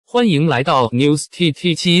欢迎来到 News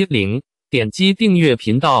TT70，点击订阅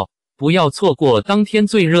频道，不要错过当天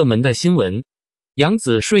最热门的新闻。杨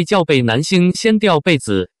紫睡觉被男星掀掉被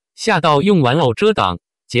子，吓到用玩偶遮挡，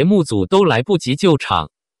节目组都来不及救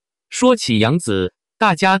场。说起杨紫，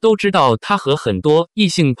大家都知道她和很多异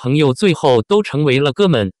性朋友最后都成为了哥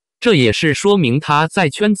们，这也是说明她在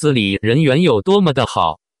圈子里人缘有多么的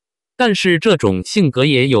好。但是这种性格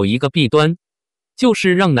也有一个弊端，就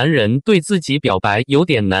是让男人对自己表白有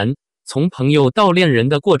点难，从朋友到恋人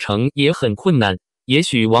的过程也很困难。也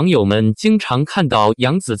许网友们经常看到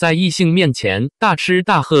杨紫在异性面前大吃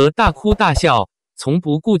大喝、大哭大笑，从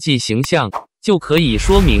不顾忌形象，就可以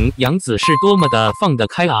说明杨紫是多么的放得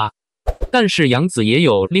开啊。但是杨紫也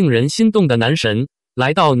有令人心动的男神，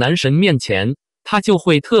来到男神面前，他就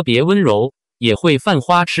会特别温柔，也会犯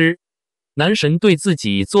花痴。男神对自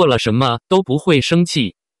己做了什么都不会生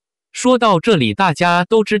气。说到这里，大家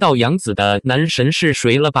都知道杨紫的男神是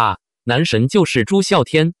谁了吧？男神就是朱孝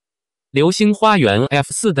天，流星花园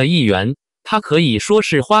F4 的一员，他可以说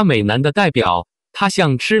是花美男的代表。他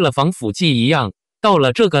像吃了防腐剂一样，到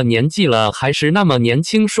了这个年纪了还是那么年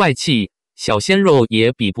轻帅气，小鲜肉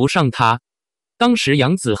也比不上他。当时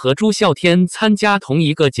杨紫和朱孝天参加同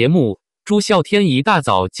一个节目，朱孝天一大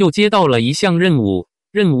早就接到了一项任务，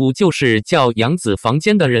任务就是叫杨紫房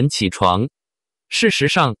间的人起床。事实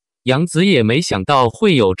上，杨紫也没想到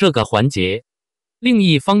会有这个环节。另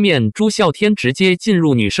一方面，朱孝天直接进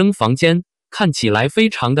入女生房间，看起来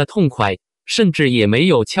非常的痛快，甚至也没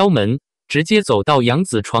有敲门，直接走到杨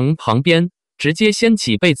紫床旁边，直接掀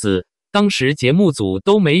起被子。当时节目组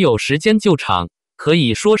都没有时间救场，可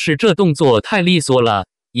以说是这动作太利索了，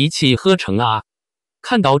一气呵成啊！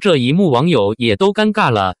看到这一幕，网友也都尴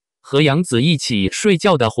尬了。和杨紫一起睡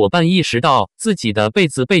觉的伙伴意识到自己的被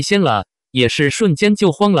子被掀了，也是瞬间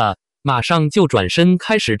就慌了，马上就转身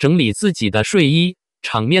开始整理自己的睡衣，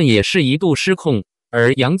场面也是一度失控。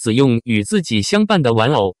而杨紫用与自己相伴的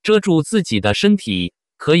玩偶遮住自己的身体，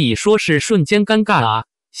可以说是瞬间尴尬啊，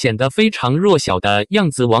显得非常弱小的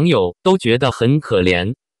样子，网友都觉得很可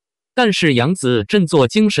怜。但是杨紫振作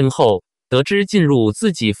精神后，得知进入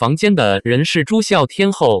自己房间的人是朱孝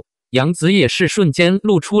天后，杨紫也是瞬间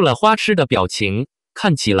露出了花痴的表情，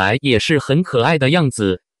看起来也是很可爱的样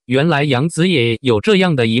子。原来杨紫也有这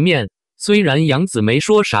样的一面，虽然杨紫没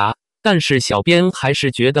说啥，但是小编还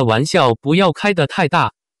是觉得玩笑不要开得太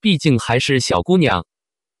大，毕竟还是小姑娘。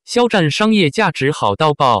肖战商业价值好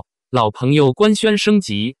到爆，老朋友官宣升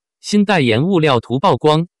级，新代言物料图曝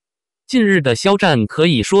光。近日的肖战可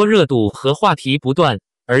以说热度和话题不断，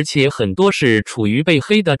而且很多是处于被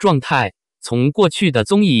黑的状态，从过去的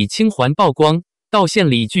综艺清环曝光，到献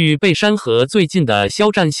礼剧被删和最近的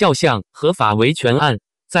肖战肖像合法维权案，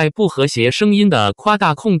在不和谐声音的夸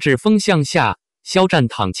大控制风向下，肖战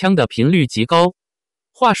躺枪的频率极高。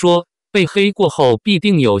话说，被黑过后必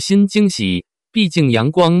定有新惊喜，毕竟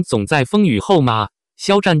阳光总在风雨后嘛。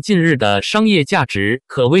肖战近日的商业价值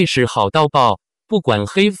可谓是好到爆，不管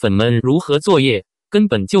黑粉们如何作业，根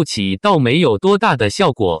本就起到没有多大的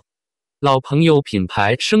效果。老朋友品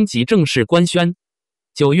牌升级正式官宣。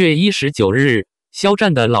9月19日，肖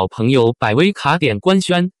战的老朋友百威卡点官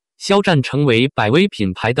宣，肖战成为百威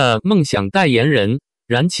品牌的梦想代言人，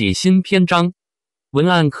燃起新篇章。文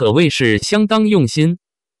案可谓是相当用心。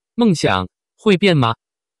梦想会变吗？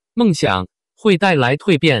梦想会带来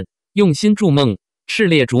蜕变，用心筑梦，炽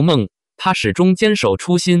烈逐梦，他始终坚守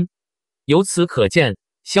初心。由此可见，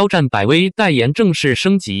肖战百威代言正式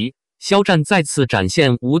升级，肖战再次展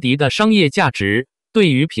现无敌的商业价值，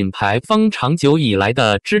对于品牌方长久以来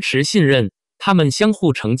的支持信任，他们相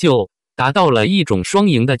互成就，达到了一种双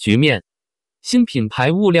赢的局面。新品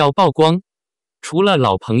牌物料曝光。除了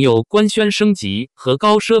老朋友官宣升级和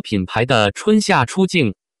高奢品牌的春夏出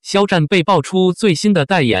镜，肖战被爆出最新的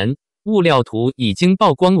代言物料图已经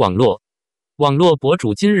曝光网络。网络博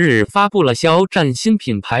主今日发布了肖战新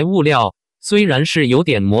品牌物料，虽然是有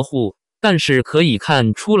点模糊，但是可以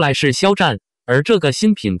看出来是肖战，而这个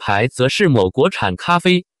新品牌则是某国产咖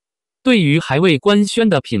啡。对于还未官宣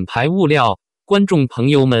的品牌物料，观众朋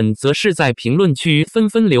友们则是在评论区纷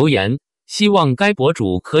纷留言，希望该博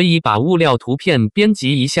主可以把物料图片编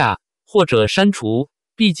辑一下，或者删除，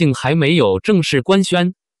毕竟还没有正式官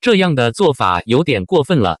宣，这样的做法有点过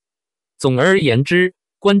分了。总而言之，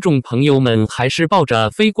观众朋友们还是抱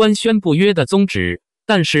着非官宣不约的宗旨，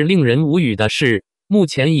但是令人无语的是，目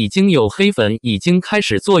前已经有黑粉已经开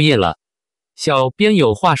始作业了。小编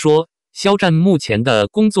有话说，肖战目前的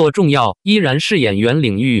工作重要依然是演员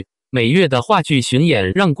领域，每月的话剧巡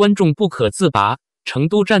演让观众不可自拔。成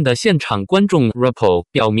都站的现场观众 rapport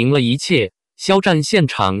表明了一切，肖战现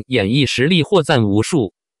场演绎实力获赞无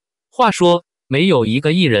数。话说，没有一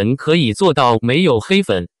个艺人可以做到没有黑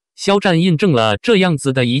粉。肖战印证了这样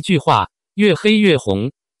子的一句话：越黑越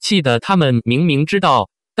红，气得他们明明知道，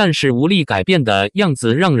但是无力改变的样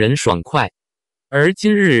子让人爽快。而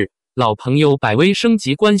今日，老朋友百威升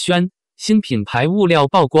级官宣，新品牌物料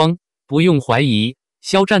曝光，不用怀疑，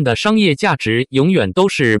肖战的商业价值永远都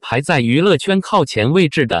是排在娱乐圈靠前位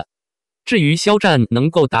置的。至于肖战能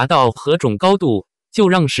够达到何种高度，就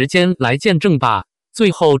让时间来见证吧。最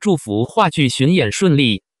后祝福话剧巡演顺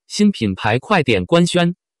利，新品牌快点官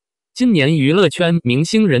宣。今年娱乐圈明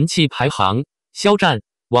星人气排行，肖战、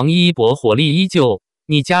王一博火力依旧，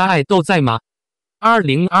你家爱豆在吗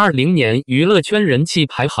？2020年娱乐圈人气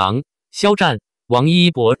排行，肖战、王一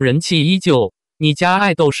博人气依旧，你家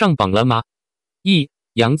爱豆上榜了吗？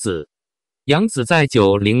杨紫。杨紫在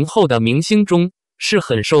90后的明星中是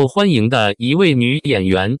很受欢迎的一位女演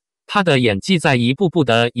员，她的演技在一部部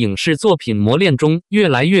的影视作品磨练中越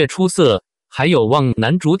来越出色，还有望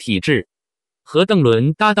男主体质。和邓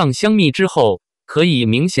伦搭档相蜜之后，可以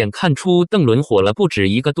明显看出邓伦火了不止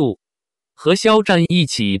一个度。和肖战一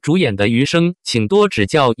起主演的《余生，请多指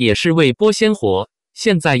教》也是未播先火。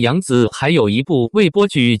现在杨紫还有一部未播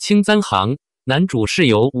剧《青簪行》，男主是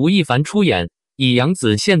由吴亦凡出演。以杨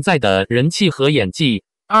紫现在的人气和演技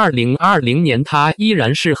，2020年她依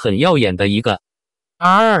然是很耀眼的一个。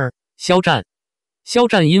肖战。肖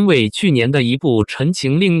战因为去年的一部《陈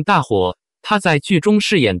情令》大火，他在剧中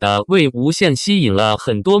饰演的魏无羡吸引了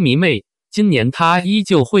很多迷妹，今年他依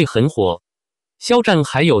旧会很火。肖战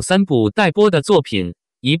还有3部待播的作品，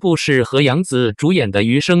一部是和杨紫主演的《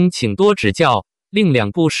余生，请多指教》，另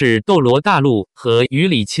2部是《斗罗大陆》和与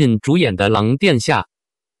李沁主演的《狼殿下》。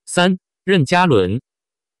任嘉伦。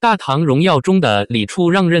大唐荣耀中的李处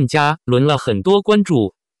让任嘉伦了很多关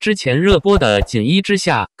注，之前热播的《锦衣之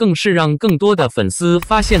下》更是让更多的粉丝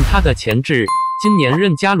发现他的潜质。今年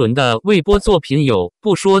任嘉伦的未播作品有《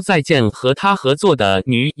不说再见》，和他合作的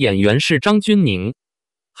女演员是张钧甯，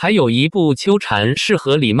还有一部《秋蝉》是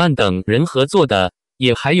和李曼等人合作的，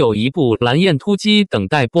也还有一部《蓝焰突击》等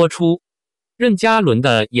待播出。任嘉伦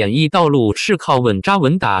的演艺道路是靠稳扎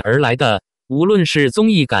稳打而来的，无论是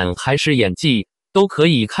综艺感还是演技，都可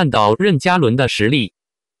以看到任嘉伦的实力。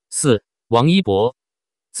王一博。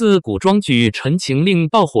自古装剧《陈情令》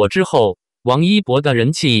爆火之后，王一博的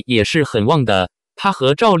人气也是很旺的。他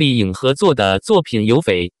和赵丽颖合作的作品《有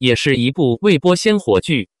匪》也是一部未播先火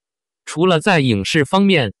剧。除了在影视方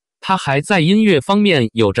面，他还在音乐方面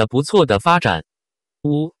有着不错的发展。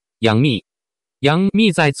杨幂。杨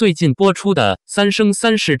幂在最近播出的《三生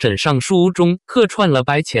三世枕上书》中客串了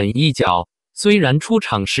白浅一角，虽然出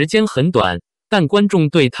场时间很短，但观众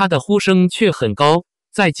对她的呼声却很高。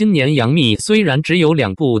在今年，杨幂虽然只有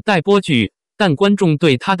2部待播剧，但观众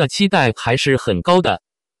对她的期待还是很高的。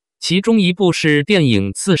其中一部是电影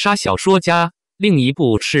《刺杀小说家》，另一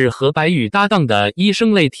部是和白宇搭档的医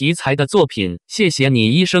生类题材的作品《谢谢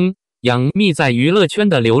你医生》。杨幂在娱乐圈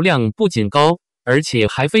的流量不仅高，而且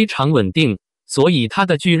还非常稳定，所以她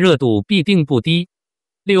的剧热度必定不低。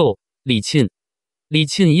李沁。李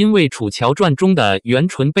沁因为《楚乔传》中的袁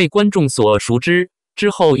纯被观众所熟知，之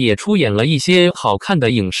后也出演了一些好看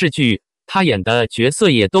的影视剧，她演的角色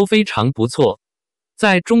也都非常不错。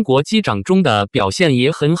在中国机长中的表现也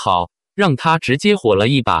很好，让她直接火了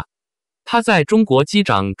一把。她在中国机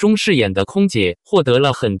长中饰演的空姐获得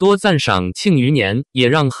了很多赞赏，庆余年也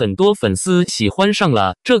让很多粉丝喜欢上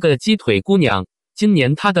了这个鸡腿姑娘。今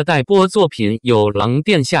年她的待播作品有《狼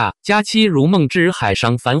殿下》《佳期如梦之海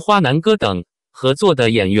上繁花南歌》等，合作的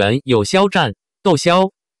演员有肖战、窦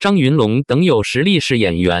骁、张云龙等有实力式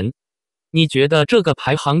演员。你觉得这个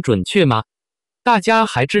排行准确吗？大家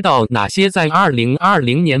还知道哪些在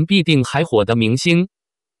2020年必定还火的明星？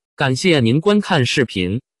感谢您观看视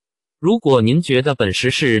频。如果您觉得本时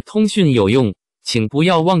事通讯有用，请不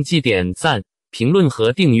要忘记点赞、评论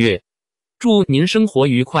和订阅。祝您生活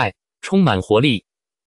愉快，充满活力。